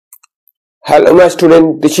Hello my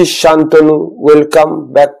student, this is Shantanu.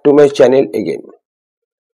 Welcome back to my channel again.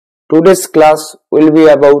 Today's class will be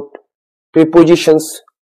about prepositions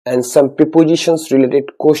and some prepositions related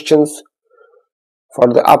questions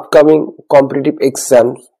for the upcoming competitive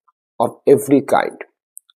exams of every kind.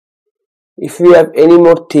 If you have any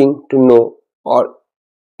more thing to know or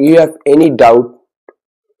you have any doubt,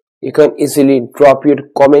 you can easily drop your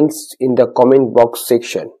comments in the comment box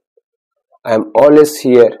section. I am always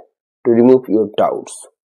here to remove your doubts.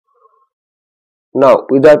 Now,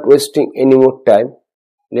 without wasting any more time,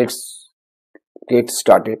 let's get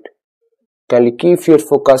started. Kindly keep your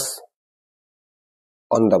focus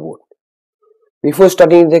on the board. Before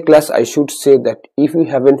starting the class, I should say that if you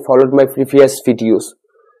haven't followed my previous videos,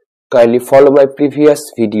 kindly follow my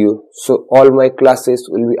previous video so all my classes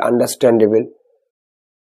will be understandable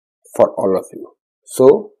for all of you.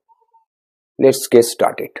 So, let's get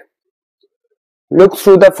started. Look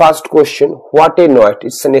through the first question. What a note!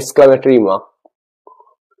 It's an exclamatory mark.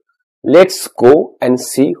 Let's go and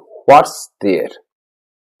see what's there.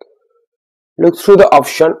 Look through the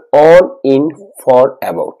option on, in, for,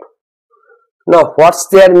 about. Now, what's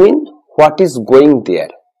there mean? What is going there?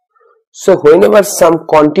 So, whenever some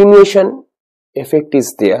continuation effect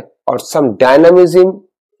is there or some dynamism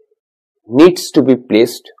needs to be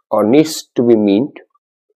placed or needs to be meant,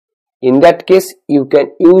 in that case, you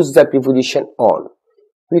can use the preposition on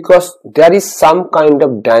because there is some kind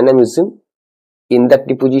of dynamism in the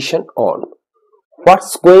preposition on.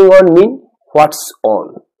 What's going on mean what's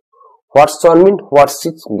on. What's on mean what's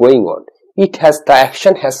it going on. It has, the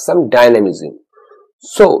action has some dynamism.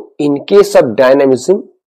 So, in case of dynamism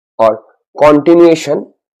or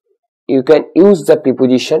continuation, you can use the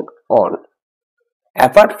preposition on.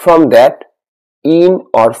 Apart from that, in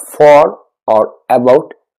or for or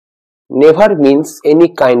about never means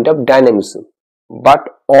any kind of dynamism, but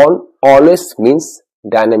on always means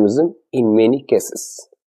dynamism in many cases.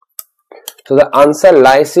 So the answer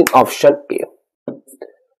lies in option A.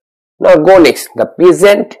 Now go next. The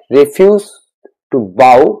peasant refused to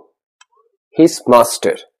bow his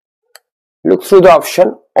master. Look through the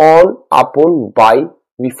option on, upon, by,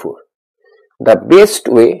 before. The best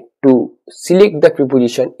way to select the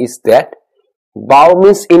preposition is that bow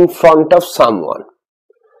means in front of someone.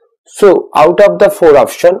 So, out of the four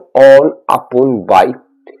options, on, upon, by,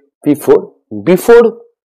 before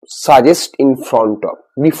suggests in front of,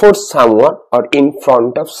 before someone or in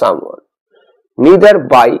front of someone. Neither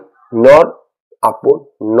by nor upon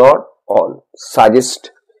nor on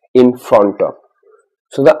suggest in front of.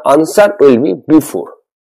 So, the answer will be before.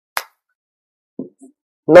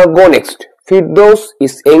 Now, go next. Firdaus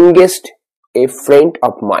is engaged a friend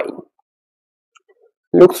of mine.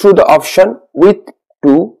 Look through the option with,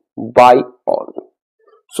 to, by, on.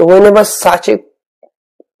 So whenever such a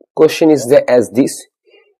question is there as this,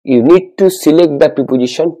 you need to select the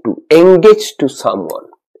preposition to, engage to someone.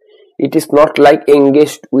 It is not like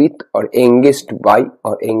engaged with or engaged by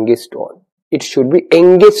or engaged on. It should be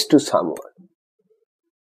engaged to someone.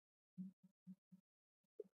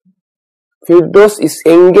 Firdaus is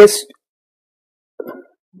engaged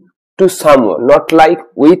to someone, not like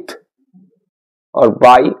with or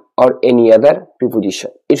by or any other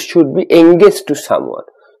preposition. It should be engaged to someone.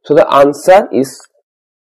 So the answer is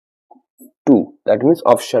 2. That means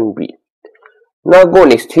option B. Now go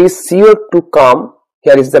next. He is sure to come.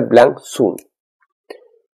 Here is the blank soon.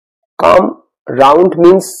 Come round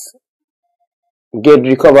means get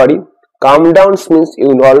recovery. Come down means you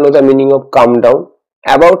all know the meaning of come down.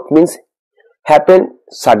 About means happen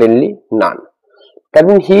suddenly, none. That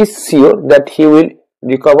means he is sure that he will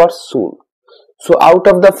recover soon. So out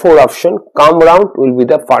of the four options, come round will be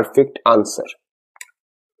the perfect answer.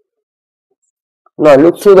 Now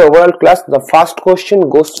look through the overall class. The first question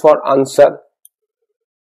goes for the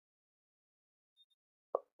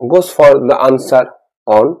answer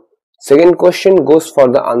on. Second question goes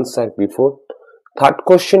for the answer before. Third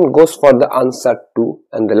question goes for the answer to,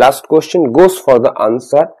 and the last question goes for the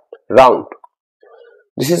answer round.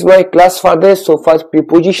 This is my class for this. So far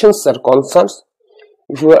prepositions are concerned.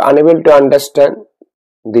 If you are unable to understand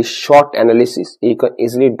this short analysis, you can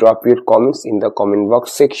easily drop your comments in the comment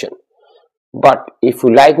box section. But if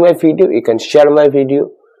you like my video, you can share my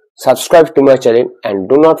video, subscribe to my channel, and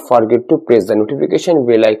do not forget to press the notification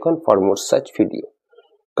bell icon for more such video.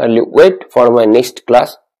 Kindly wait for my next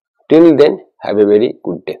class. Till then, have a very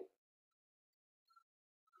good day.